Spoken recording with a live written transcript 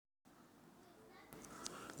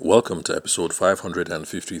Welcome to episode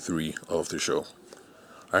 553 of the show.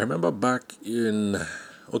 I remember I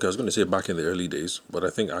was going to say back in the early days, but I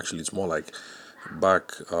think actually it's more like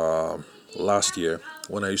back last year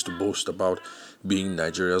when I used to boast about being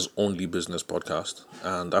Nigeria's only business podcast.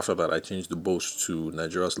 And after that, I changed the boast to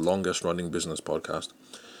Nigeria's longest running business podcast.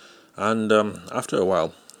 And after a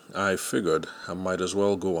while, I figured I might as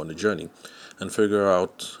well go on a journey and figure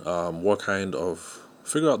out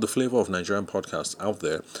figure out the flavor of Nigerian podcasts out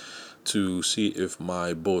there to see if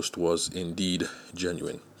my boast was indeed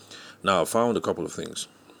genuine. Now, I found a couple of things.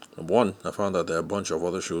 Number one, I found that there are a bunch of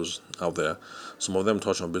other shows out there. Some of them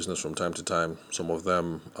touch on business from time to time, some of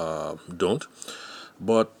them don't.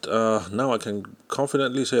 But now I can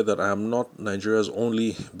confidently say that I am not Nigeria's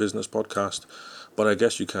only business podcast, but I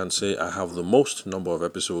guess you can say I have the most number of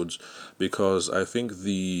episodes because I think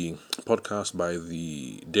the podcast by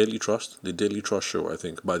the Daily Trust show, I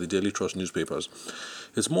think, by the Daily Trust newspapers,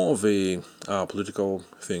 it's more of a political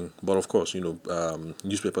thing. But of course,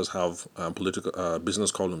 newspapers have political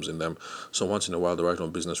business columns in them, so once in a while they write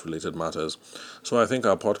on business-related matters. So I think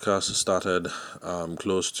our podcast started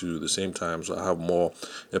close to the same time, so I have more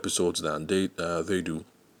episodes than they do.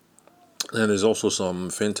 And there's also some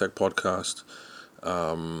fintech podcast.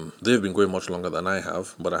 They've been going much longer than I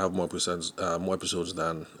have, but I have more episodes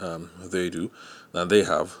than they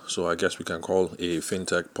have. So I guess we can call a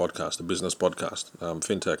fintech podcast a business podcast.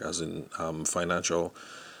 Fintech as in financial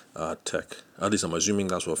tech. At least I'm assuming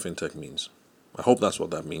that's what fintech means. I hope that's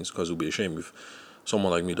what that means because it would be a shame if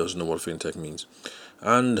someone like me doesn't know what fintech means.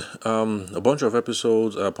 And a bunch of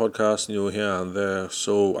episodes, podcasts, here and there.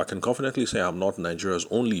 So I can confidently say I'm not Nigeria's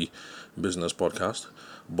only business podcast,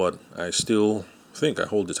 but I still think I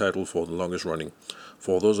hold the title for the longest running.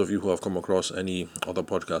 For those of you who have come across any other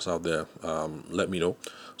podcasts out there, let me know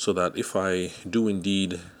so that if I do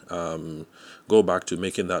indeed go back to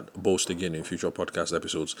making that boast again in future podcast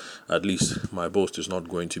episodes, at least my boast is not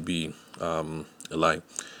going to be a lie.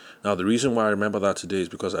 Now, the reason why I remember that today is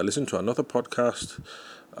because I listened to another podcast.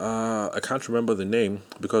 I can't remember the name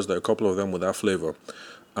because there are a couple of them with that flavor.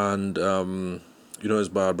 And, it's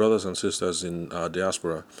by our brothers and sisters in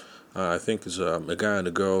diaspora. I think it's a guy and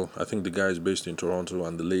a girl. I think the guy is based in Toronto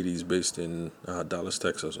and the lady is based in Dallas,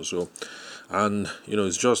 Texas or so. And,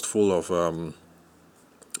 it's just full of,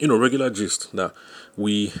 regular gist that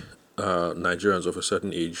we Nigerians of a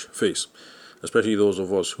certain age face. Especially those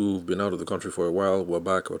of us who've been out of the country for a while, we're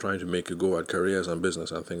back, we're trying to make a go at careers and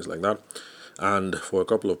business and things like that. And for a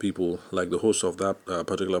couple of people, like the host of that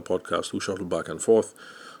particular podcast, who shuttle back and forth.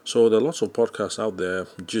 So there are lots of podcasts out there,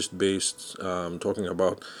 just based, talking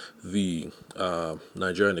about the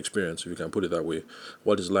Nigerian experience, if you can put it that way.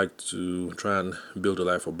 What it's like to try and build a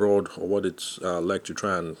life abroad, or what it's like to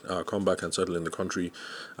try and come back and settle in the country,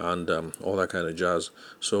 and all that kind of jazz.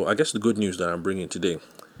 So I guess the good news that I'm bringing today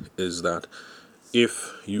is that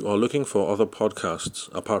if you are looking for other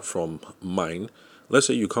podcasts apart from mine, let's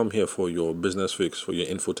say you come here for your business fix, for your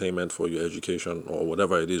infotainment, for your education, or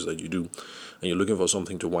whatever it is that you do, and you're looking for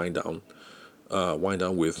something to wind down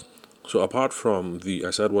with. So apart from the I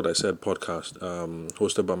Said What I Said podcast,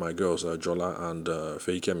 hosted by my girls, Jola and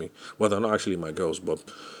Feikemi. Well, they're not actually my girls, but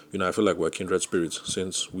I feel like we're kindred spirits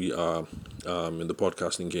since we are in the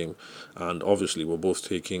podcasting game, and obviously we're both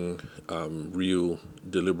taking real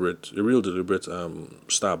deliberate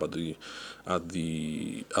stab at the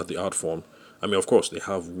art form. I mean, of course, they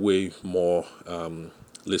have way more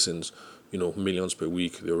listens, millions per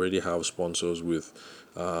week. They already have sponsors with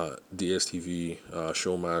DSTV,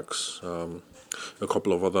 Showmax, a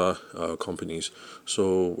couple of other companies.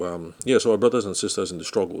 So so our brothers and sisters in the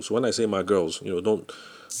struggle. So when I say my girls, don't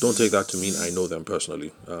take that to mean I know them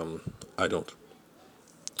personally. I don't.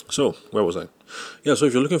 So, where was I? Yeah, so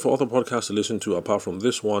if you're looking for other podcasts to listen to apart from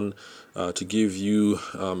this one, to give you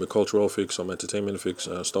a cultural fix, some entertainment fix,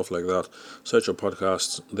 stuff like that, search your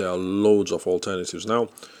podcasts. There are loads of alternatives now.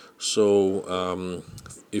 So,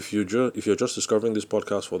 if you're just discovering this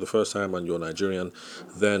podcast for the first time and you're Nigerian,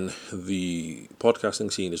 then the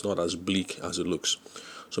podcasting scene is not as bleak as it looks.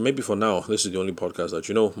 So maybe for now, this is the only podcast that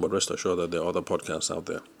you know, but rest assured that there are other podcasts out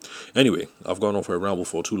there. Anyway, I've gone on for a ramble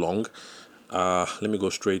for too long. Let me go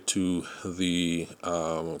straight to the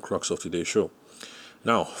crux of today's show.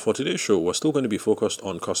 Now, for today's show, we're still going to be focused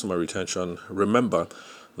on customer retention. Remember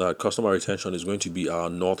that customer retention is going to be our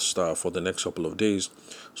North Star for the next couple of days.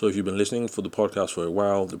 So if you've been listening for the podcast for a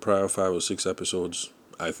while, the prior 5 or 6 episodes,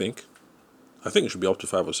 I think it should be up to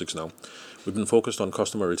 5 or 6 now. We've been focused on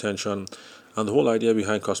customer retention, and the whole idea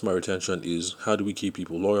behind customer retention is how do we keep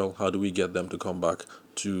people loyal? How do we get them to come back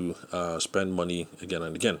to spend money again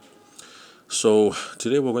and again? So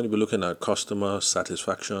today we're going to be looking at customer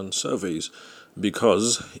satisfaction surveys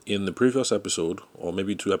because in the previous episode, or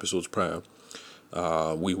maybe 2 episodes prior,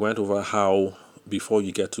 we went over how before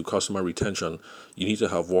you get to customer retention, you need to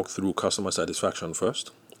have walked through customer satisfaction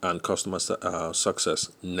first and customer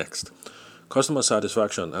success next. Customer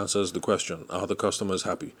satisfaction answers the question, are the customers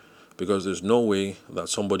happy? Because there's no way that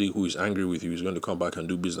somebody who is angry with you is going to come back and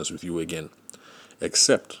do business with you again,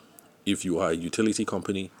 except if you are a utility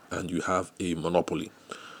company and you have a monopoly.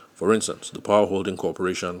 For instance, the Power Holding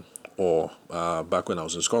Corporation, or back when I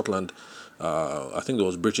was in Scotland, I think there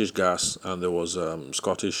was British Gas and there was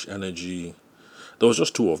Scottish Energy. There was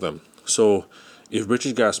just two of them. So if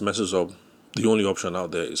British Gas messes up, the only option out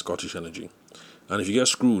there is Scottish Energy. And if you get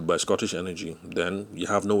screwed by Scottish Energy, then you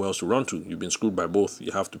have nowhere else to run to. You've been screwed by both.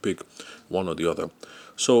 You have to pick one or the other.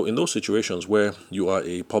 So in those situations where you are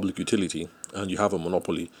a public utility and you have a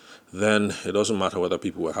monopoly, then it doesn't matter whether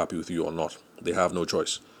people are happy with you or not. They have no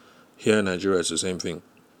choice. Here in Nigeria, it's the same thing.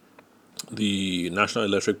 The National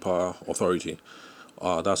Electric Power Authority,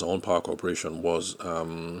 that's our own power corporation, was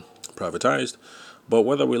privatized. But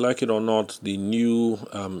whether we like it or not, the new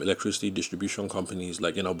electricity distribution companies,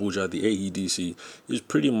 like in Abuja, the AEDC, is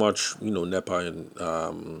pretty much NEPA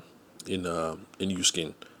in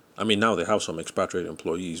U-Skin. I mean, now they have some expatriate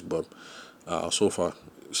employees, but so far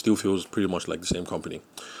still feels pretty much like the same company.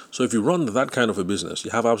 So if you run that kind of a business,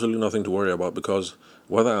 you have absolutely nothing to worry about, because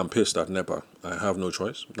whether I'm pissed at NEPA, I have no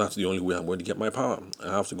choice. That's the only way I'm going to get my power.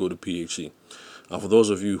 I have to go to PHC. For those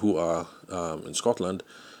of you who are in Scotland,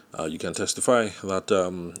 you can testify that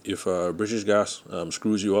if British Gas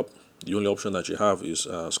screws you up, the only option that you have is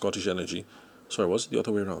Scottish Energy. Sorry, what's the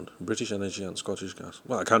other way around? British Energy and Scottish Gas.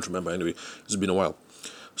 Well, I can't remember anyway. It's been a while.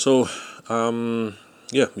 So,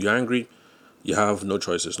 yeah, you're angry. You have no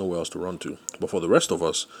choice. There's nowhere else to run to. But for the rest of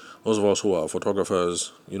us, those of us who are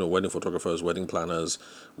photographers, wedding photographers, wedding planners,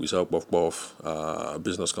 we sell buff,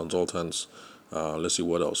 business consultants. Let's see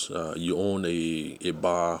what else. You own a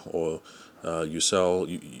bar, or you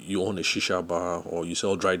own a shisha bar, or you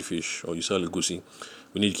sell dried fish, or you sell egusi.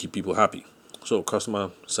 We need to keep people happy. So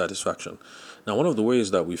customer satisfaction. Now, one of the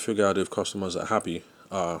ways that we figure out if customers are happy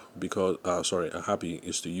are happy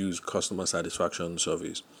is to use customer satisfaction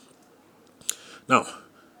surveys. Now,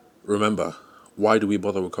 remember, why do we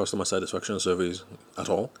bother with customer satisfaction surveys at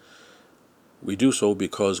all? We do so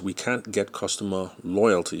because we can't get customer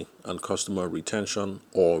loyalty and customer retention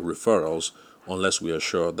or referrals unless we are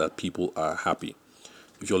sure that people are happy.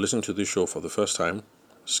 If you're listening to this show for the first time,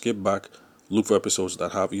 skip back, look for episodes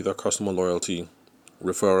that have either customer loyalty,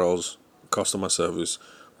 referrals, customer service,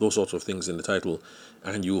 those sorts of things in the title,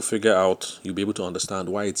 and you'll be able to understand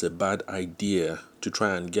why it's a bad idea to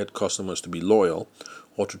try and get customers to be loyal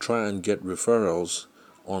or to try and get referrals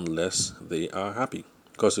unless they are happy.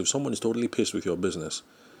 Because if someone is totally pissed with your business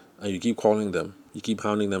and you keep calling them, you keep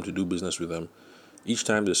hounding them to do business with them, each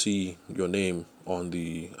time they see your name on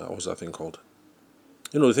the, what's that thing called?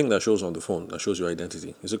 The thing that shows on the phone, that shows your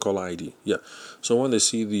identity. Is it caller ID? Yeah. So when they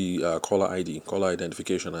see the caller ID, caller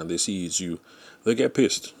identification, and they see it's you, they get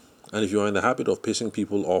pissed. And if you're in the habit of pissing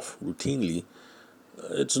people off routinely,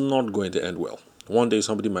 it's not going to end well. One day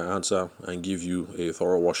somebody might answer and give you a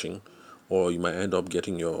thorough washing, or you might end up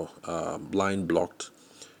getting your line blocked.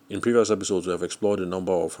 In previous episodes, we have explored a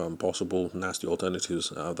number of possible nasty alternatives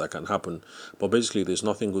that can happen. But basically, there's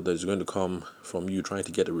nothing good that is going to come from you trying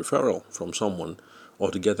to get a referral from someone or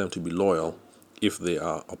to get them to be loyal if they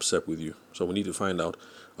are upset with you. So we need to find out,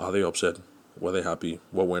 are they upset? Were they happy?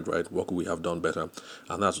 What went right? What could we have done better?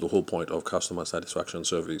 And that's the whole point of customer satisfaction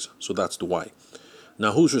surveys. So that's the why.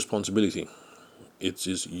 Now, whose responsibility? It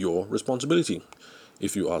is your responsibility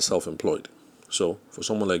if you are self-employed. So for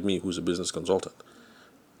someone like me who's a business consultant,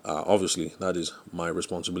 obviously that is my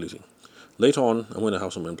responsibility. Later on, I'm going to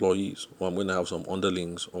have some employees, or I'm going to have some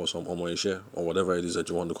underlings, or some omoeshe, or whatever it is that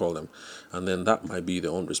you want to call them, and then that might be their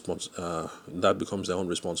own that becomes their own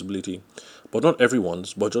responsibility, but not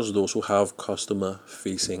everyone's, but just those who have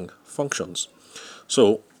customer-facing functions.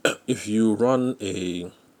 So, if you run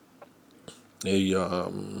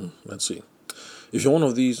let's see, if you're one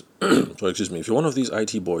of these, if you're one of these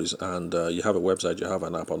IT boys and you have a website, you have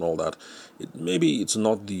an app and all that, maybe it's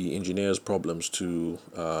not the engineer's problems to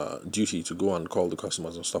duty to go and call the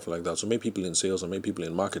customers and stuff like that. So maybe people in sales and maybe people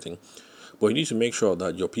in marketing, but you need to make sure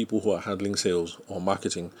that your people who are handling sales or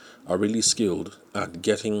marketing are really skilled at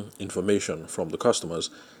getting information from the customers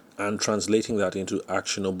and translating that into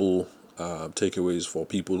actionable takeaways for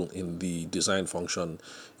people in the design function,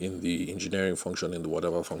 in the engineering function, in the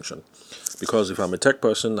whatever function. Because if I'm a tech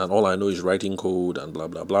person and all I know is writing code and blah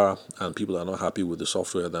blah blah, and people are not happy with the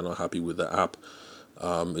software, they're not happy with the app,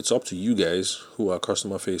 It's up to you guys who are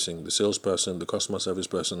customer facing, the salesperson, the customer service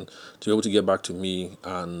person, to be able to get back to me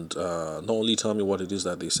and not only tell me what it is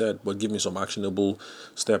that they said, but give me some actionable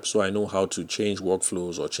steps so I know how to change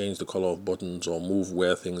workflows or change the color of buttons or move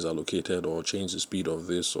where things are located or change the speed of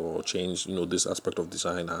this or change this aspect of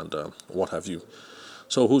design and what have you.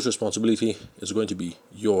 So whose responsibility is going to be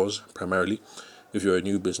yours primarily if you're a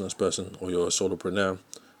new business person or you're a solopreneur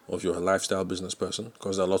or if you're a lifestyle business person,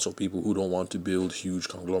 because there are lots of people who don't want to build huge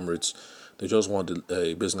conglomerates. They just want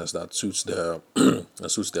a business that suits their that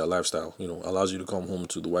suits their lifestyle, allows you to come home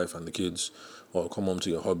to the wife and the kids or come home to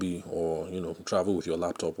your hobby or travel with your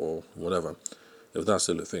laptop or whatever, if that's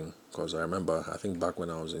still a thing. Because I remember, I think back when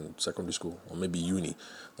I was in secondary school or maybe uni,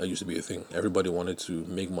 that used to be a thing. Everybody wanted to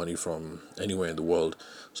make money from anywhere in the world,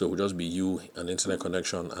 so it would just be you, an internet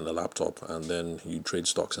connection, and a laptop, and then you trade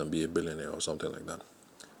stocks and be a billionaire or something like that.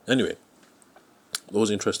 Anyway, those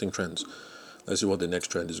interesting trends. Let's see what the next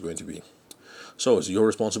trend is going to be. So, is it your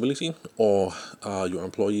responsibility or your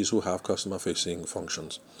employees who have customer facing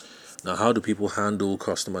functions? Now, how do people handle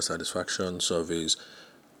customer satisfaction surveys?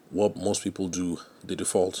 What most people do, the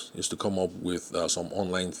default is to come up with some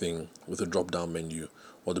online thing with a drop down menu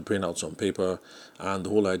or to print out some paper. And the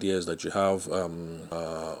whole idea is that you have,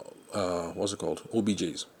 what's it called?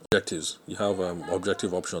 OBJs, objectives. You have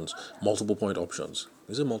objective options, multiple point options.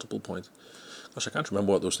 Is it multiple point? Gosh, I can't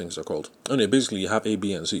remember what those things are called. Anyway, basically, you have A,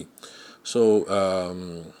 B, and C. So,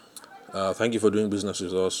 thank you for doing business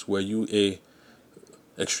with us. Were you A,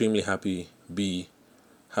 extremely happy, B,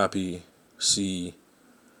 happy, C,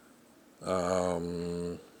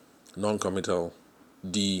 non-committal,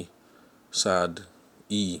 D, sad,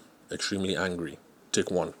 E, extremely angry?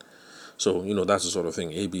 Take one. So, that's the sort of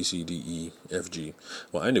thing. A, B, C, D, E, F, G.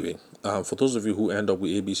 Well, anyway, for those of you who end up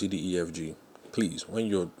with A, B, C, D, E, F, G, please, when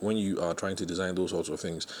you are trying to design those sorts of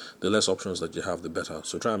things, the less options that you have, the better.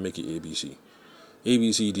 So try and make it A, B, C. A,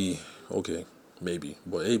 B, C, D, okay, maybe.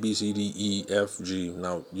 But A, B, C, D, E, F, G,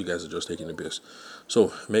 now you guys are just taking the piss.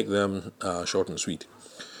 So make them short and sweet.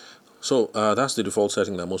 So that's the default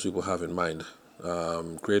setting that most people have in mind.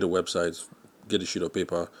 Create a website, get a sheet of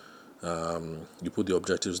paper, you put the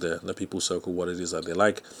objectives there, let people circle what it is that they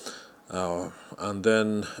like, and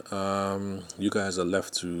then you guys are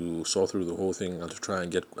left to sort through the whole thing and to try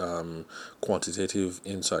and get quantitative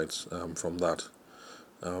insights from that.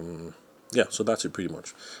 Yeah, so that's it pretty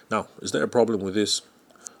much. Now, is there a problem with this?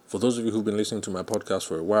 For those of you who've been listening to my podcast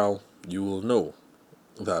for a while, you will know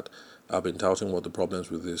that I've been touting what the problems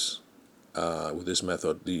with this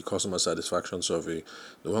method, the customer satisfaction survey,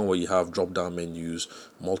 the one where you have drop-down menus,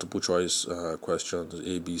 multiple choice questions,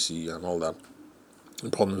 A, B, C, and all that, the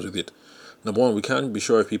problems with it. Number one, we can't be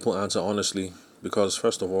sure if people answer honestly because,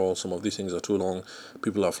 first of all, some of these things are too long.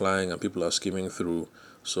 People are flying and people are skimming through.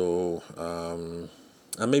 So,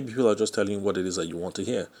 and maybe people are just telling you what it is that you want to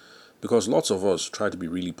hear. Because lots of us try to be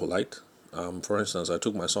really polite. For instance, I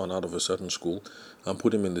took my son out of a certain school and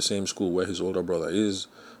put him in the same school where his older brother is.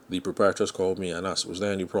 The proprietress called me and asked, was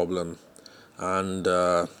there any problem? And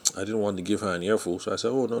I didn't want to give her an earful, so I said,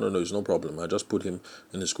 oh, no, it's no problem. I just put him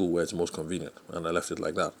in the school where it's most convenient, and I left it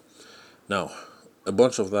like that. Now, a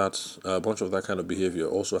bunch of that kind of behavior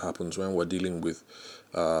also happens when we're dealing with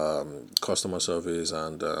customer service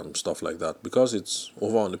and stuff like that. Because it's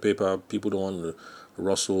over on the paper, people don't want to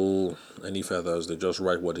rustle any feathers. They just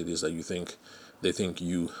write what it is that they think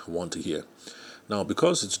you want to hear. Now,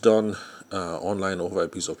 because it's done online over a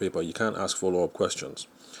piece of paper, you can't ask follow-up questions.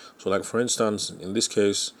 So, like for instance, in this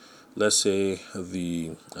case, let's say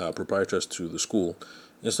the proprietress to the school,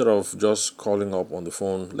 instead of just calling up on the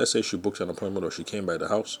phone, let's say she booked an appointment or she came by the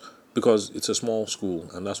house, because it's a small school,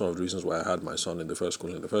 and that's one of the reasons why I had my son in the first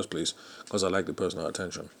school in the first place, because I like the personal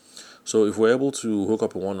attention. So if we're able to hook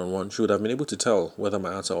up a one-on-one, she would have been able to tell whether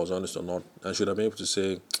my answer was honest or not, and she would have been able to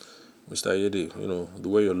say, Mr. Ayede, the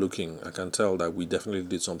way you're looking, I can tell that we definitely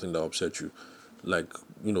did something that upset you. Like,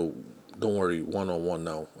 don't worry, one-on-one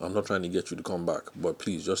now. I'm not trying to get you to come back, but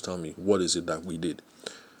please just tell me, what is it that we did?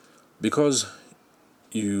 Because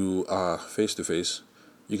you are face-to-face,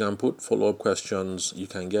 you can put follow-up questions, you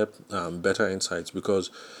can get better insights because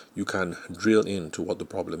you can drill into what the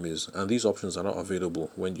problem is. And these options are not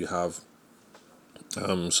available when you have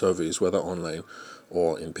surveys, whether online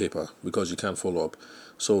or in paper, because you can't follow up.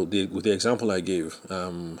 So with the example I gave,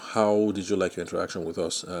 how did you like your interaction with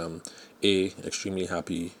us? A, extremely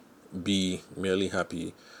happy. B, merely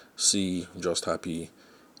happy. C, just happy.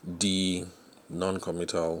 D,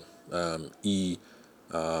 non-committal. E,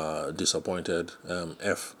 disappointed.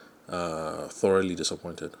 F, thoroughly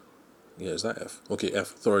disappointed. Yeah, is that F? Okay, F,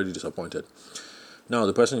 thoroughly disappointed. Now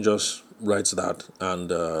the person just writes that, and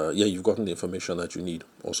yeah, you've gotten the information that you need,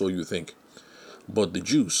 or so you think. But the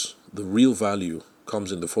juice, the real value,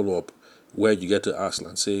 comes in the follow up, where you get to ask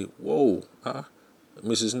and say, "Whoa,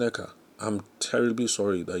 Mrs. Necker, I'm terribly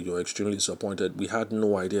sorry that you're extremely disappointed. We had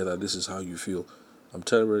no idea that this is how you feel. I'm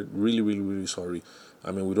terribly, really, really, really sorry.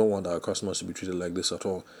 I mean, we don't want our customers to be treated like this at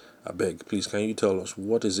all. I beg, please, can you tell us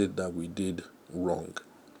what is it that we did wrong?"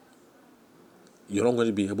 You're not going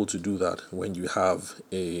to be able to do that when you have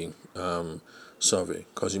a survey,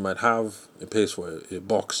 because you might have a place for a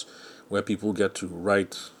box where people get to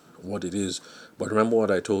write what it is. But remember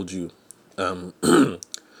what I told you.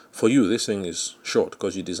 For you, this thing is short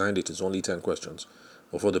because you designed it. It's only 10 questions.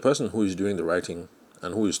 But for the person who is doing the writing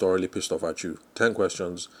and who is thoroughly pissed off at you, 10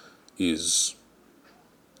 questions is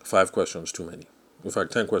 5 questions too many. In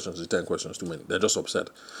fact, 10 questions is 10 questions too many. They're just upset.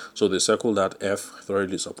 So they circle that F,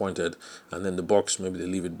 thoroughly disappointed, and then the box, maybe they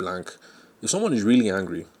leave it blank. If someone is really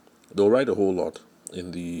angry, they'll write a whole lot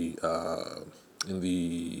in the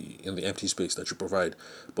empty space that you provide.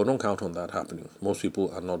 But don't count on that happening. Most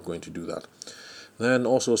people are not going to do that. Then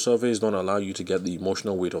also, surveys don't allow you to get the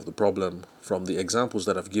emotional weight of the problem. From the examples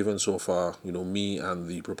that I've given so far, me and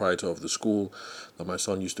the proprietor of the school that my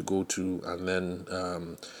son used to go to, and then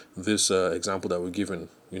this example that we're given,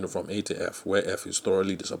 from A to F, where F is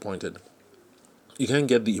thoroughly disappointed. You can't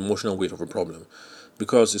get the emotional weight of a problem,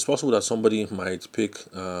 because it's possible that somebody might pick,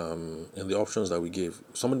 in the options that we gave,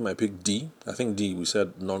 somebody might pick D. I think D, we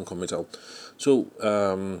said non-committal. So,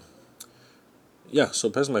 yeah, so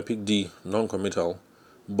a person might pick D, non-committal,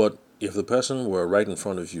 but if the person were right in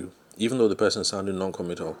front of you, even though the person sounded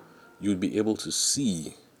non-committal, you'd be able to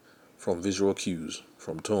see from visual cues,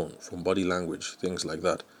 from tone, from body language, things like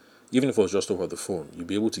that. Even if it was just over the phone, you'd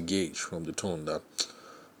be able to gauge from the tone that,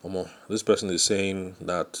 this person is saying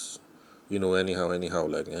that, anyhow,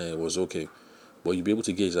 like, it was okay. But you'll be able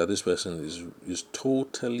to gauge that this person is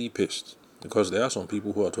totally pissed. Because there are some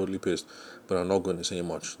people who are totally pissed, but are not going to say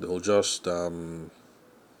much. They'll just, I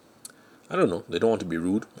don't know, they don't want to be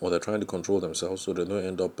rude, or they're trying to control themselves, so they don't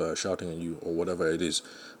end up shouting at you, or whatever it is.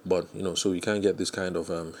 But, so you can't get this kind of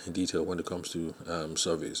detail when it comes to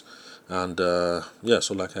surveys. And, yeah,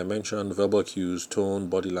 so like I mentioned, verbal cues, tone,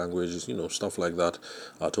 body language, stuff like that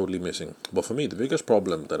are totally missing. But for me, the biggest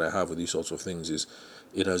problem that I have with these sorts of things is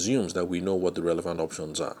it assumes that we know what the relevant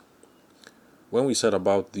options are. When we set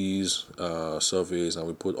about these surveys and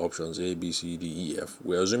we put options A, B, C, D, E, F,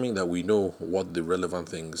 we're assuming that we know what the relevant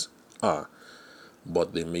things are,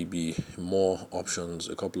 but there may be more options,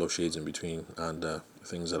 a couple of shades in between, and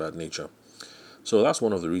things of that nature. So that's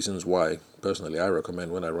one of the reasons why, personally, I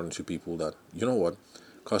recommend when I run into people that,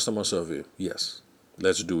 customer survey, yes,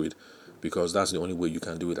 let's do it, because that's the only way you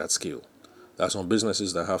can do it at scale. There are some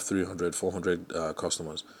businesses that have 300, 400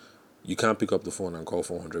 customers. You can't pick up the phone and call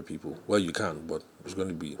 400 people. Well, you can, but there's going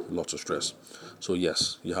to be lots of stress. So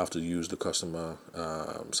yes, you have to use the customer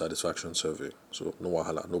satisfaction survey. So no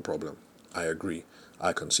wahala, no problem. I agree.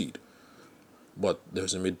 I concede. But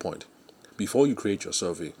there's a midpoint. Before you create your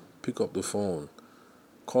survey, pick up the phone,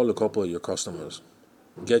 call a couple of your customers,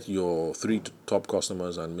 get your 3 top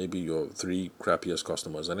customers and maybe your 3 crappiest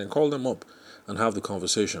customers, and then call them up and have the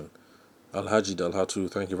conversation. Alhaji Dalhatu,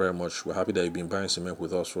 thank you very much. We're happy that you've been buying cement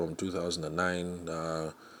with us from 2009.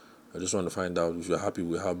 I just want to find out if you're happy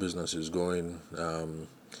with how business is going.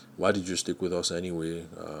 Why did you stick with us anyway?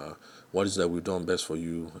 What is that we've done best for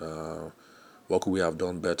you? What could we have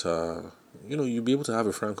done better? You'll be able to have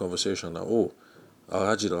a frank conversation. Now,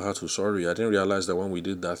 Alhaji Dalhatu, sorry, I didn't realize that when we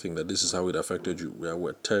did that thing that this is how it affected you. We're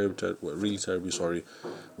we're really terribly sorry.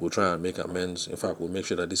 We'll try and make amends. In fact, we'll make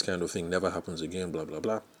sure that this kind of thing never happens again, blah, blah,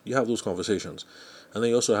 blah. You have those conversations. And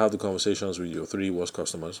then you also have the conversations with your 3 worst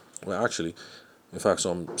customers. Well, actually, in fact,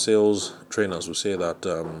 some sales trainers will say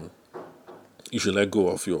that you should let go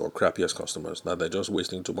of your crappiest customers, that they're just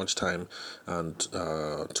wasting too much time and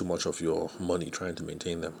too much of your money trying to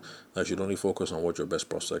maintain them. That you should only focus on what your best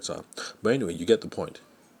prospects are. But anyway, you get the point.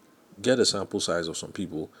 Get a sample size of some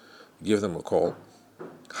people, give them a call,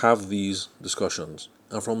 have these discussions,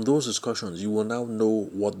 and from those discussions, you will now know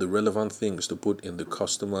what the relevant things to put in the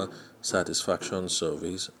customer satisfaction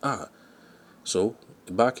surveys are. So,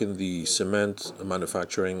 back in the cement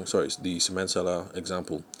seller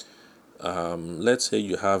example, let's say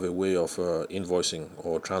you have a way of invoicing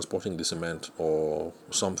or transporting the cement or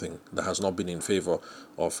something that has not been in favor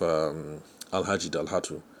of Alhaji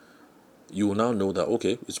Dalhatu. You will now know that,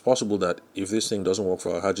 okay, it's possible that if this thing doesn't work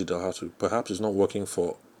for Alhaji Dalhatu, perhaps it's not working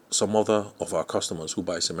for some other of our customers who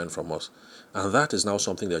buy cement from us. And that is now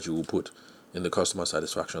something that you will put in the customer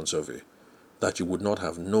satisfaction survey that you would not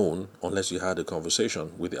have known unless you had a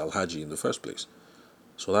conversation with the Alhaji in the first place.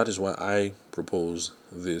 So that is why I propose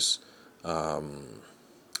this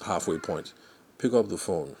halfway point. Pick up the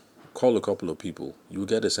phone, call a couple of people. You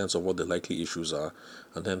get a sense of what the likely issues are,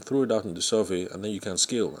 and then throw it out in the survey, and then you can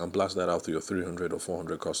scale and blast that out to your 300 or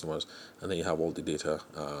 400 customers, and then you have all the data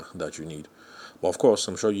that you need. But of course,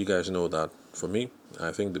 I'm sure you guys know that for me,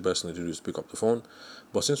 I think the best thing to do is pick up the phone.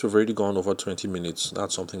 But since we've already gone over 20 minutes,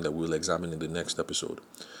 that's something that we'll examine in the next episode.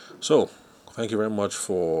 So, thank you very much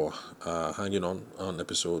for hanging on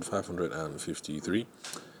episode 553.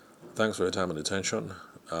 Thanks for your time and attention.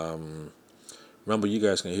 Remember, you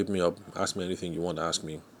guys can hit me up, ask me anything you want to ask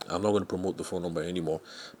me. I'm not going to promote the phone number anymore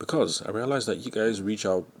because I realize that you guys reach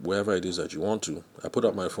out wherever it is that you want to. I put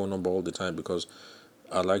up my phone number all the time because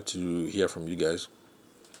I like to hear from you guys.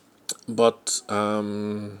 But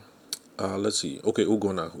let's see. Okay,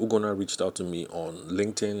 Ugona reached out to me on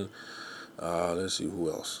LinkedIn. Let's see who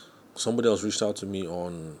else. Somebody else reached out to me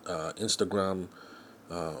on Instagram.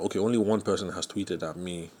 Okay, only one person has tweeted at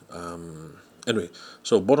me. Anyway,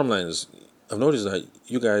 so bottom line is, I've noticed that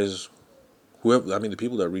you guys, whoever, I mean, the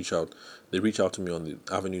people that reach out, they reach out to me on the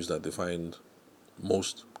avenues that they find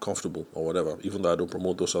most comfortable or whatever, even though I don't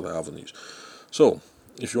promote those other avenues. So,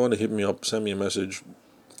 if you want to hit me up, send me a message,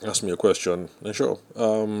 ask me a question, then sure,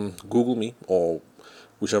 Google me or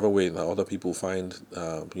whichever way that other people find,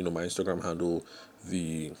 my Instagram handle,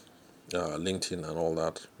 the LinkedIn, and all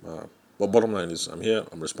that. But bottom line is, I'm here,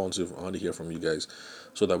 I'm responsive, I want to hear from you guys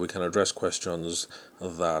so that we can address questions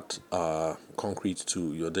that are concrete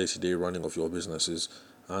to your day to day running of your businesses.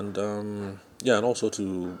 And and also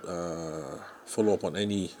to follow up on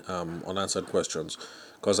any unanswered questions,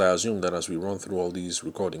 because I assume that as we run through all these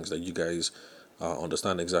recordings, that you guys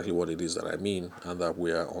understand exactly what it is that I mean, and that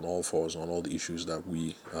we are on all fours on all the issues that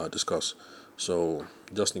we discuss. So,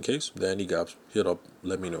 just in case there are any gaps, hit up,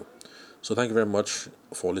 let me know. So, thank you very much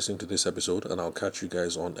for listening to this episode, and I'll catch you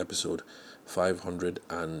guys on episode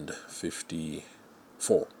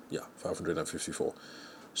 554. Yeah, 554.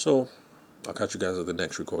 So, I'll catch you guys at the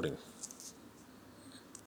next recording.